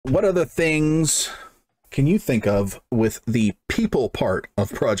what other things can you think of with the people part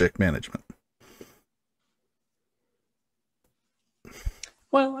of project management?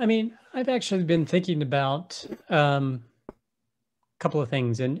 Well, I mean, I've actually been thinking about a couple of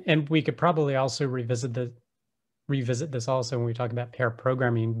things, and we could probably also revisit this also when we talk about pair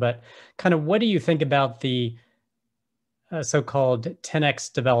programming. But kind of, what do you think about the so-called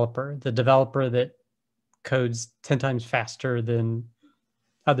 10x developer, the developer that codes 10 times faster than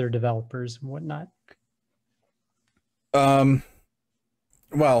other developers and whatnot?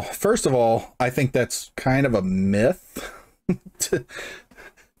 Well, first of all, I think that's kind of a myth, to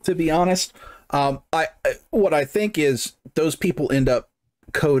be honest. What I think is those people end up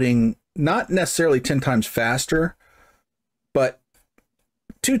coding not necessarily 10 times faster, but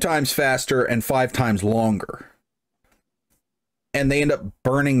 2 times faster and 5 times longer. And they end up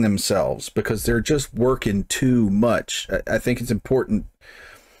burning themselves because they're just working too much. I think it's important.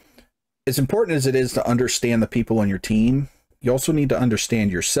 As important as it is to understand the people on your team, you also need to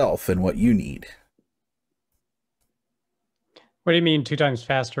understand yourself and what you need. What do you mean 2 times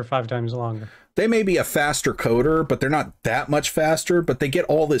faster, 5 times longer? They may be a faster coder, but they're not that much faster, but they get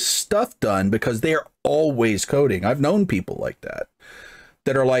all this stuff done because they're always coding. I've known people like that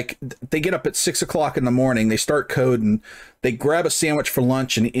are like, they get up at 6 o'clock in the morning, they start coding, they grab a sandwich for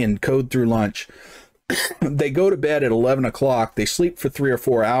lunch and code through lunch. They go to bed at 11 o'clock, they sleep for 3 or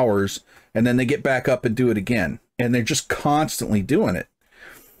 4 hours, and then they get back up and do it again. And they're just constantly doing it.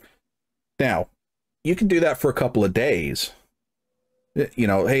 Now, you can do that for a couple of days. You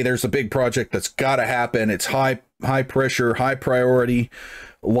know, hey, there's a big project that's got to happen. It's high pressure, high priority.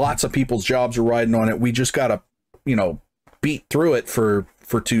 Lots of people's jobs are riding on it. We just got to, you know, beat through it for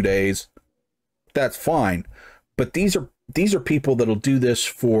 2 days. That's fine. But these are people that'll do this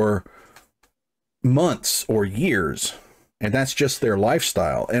for months or years, and that's just their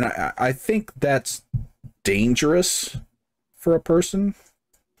lifestyle. And I think that's dangerous for a person.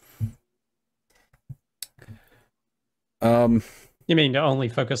 You mean to only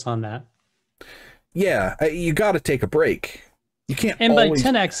focus on that? Yeah, you got to take a break. You can't. And always...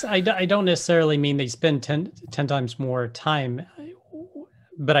 by 10x, I don't necessarily mean they spend 10 times more time,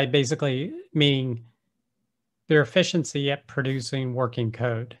 but I basically mean their efficiency at producing working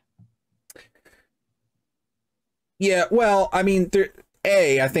code. Yeah, well, I mean,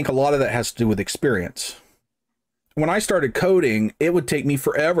 I think a lot of that has to do with experience. When I started coding, it would take me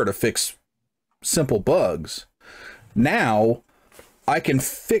forever to fix simple bugs. Now, I can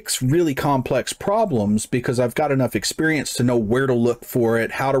fix really complex problems because I've got enough experience to know where to look for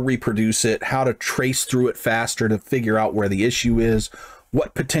it, how to reproduce it, how to trace through it faster to figure out where the issue is,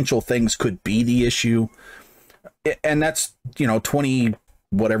 what potential things could be the issue. And that's, you know, 20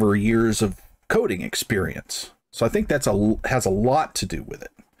 whatever years of coding experience. So I think that's has a lot to do with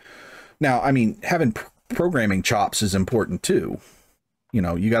it. Now, I mean, having programming chops is important too. You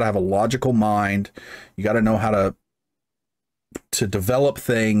know, you got to have a logical mind. You got to know how to develop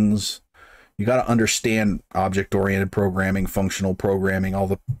things. You got to understand object-oriented programming, functional programming, all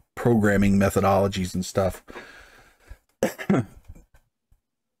the programming methodologies and stuff.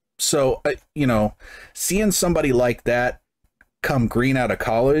 So, you know, seeing somebody like that come green out of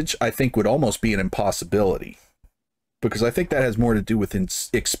college, I think would almost be an impossibility, because I think that has more to do with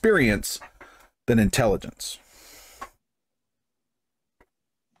experience than intelligence.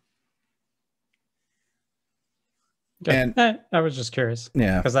 And I was just curious.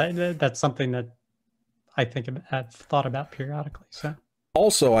 Yeah, because that's something that I think I've thought about periodically. So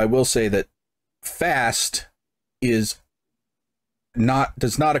also, I will say that fast does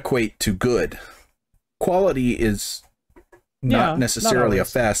not equate to good. Quality is not necessarily a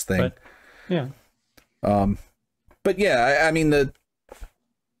fast thing. But, yeah. But yeah, I mean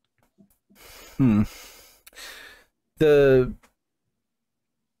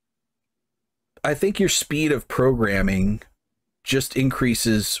I think your speed of programming just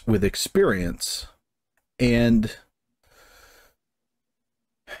increases with experience, and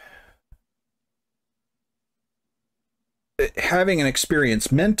having an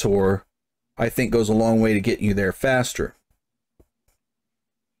experienced mentor, I think, goes a long way to get you there faster.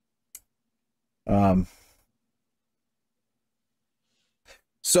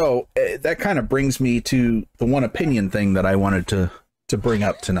 So that kind of brings me to the one opinion thing that I wanted to bring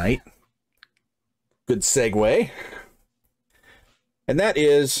up tonight. Good segue. And that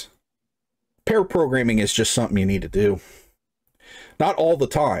is, pair programming is just something you need to do. Not all the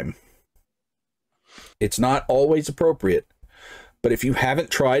time. It's not always appropriate. But if you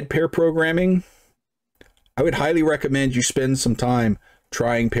haven't tried pair programming, I would highly recommend you spend some time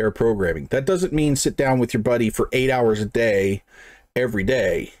trying pair programming. That doesn't mean sit down with your buddy for 8 hours a day, every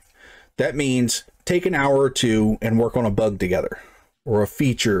day. That means take an hour or two and work on a bug together, or a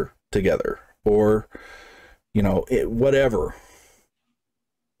feature together, or, you know, whatever.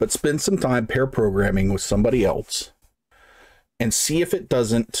 But spend some time pair programming with somebody else and see if it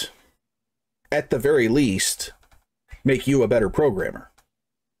doesn't, at the very least, make you a better programmer.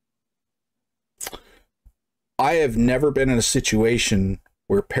 I have never been in a situation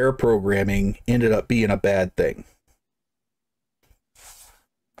where pair programming ended up being a bad thing.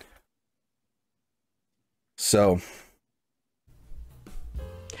 So,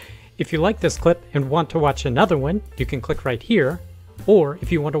 if you like this clip and want to watch another one, you can click right here. Or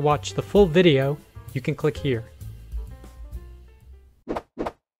if you want to watch the full video, you can click here.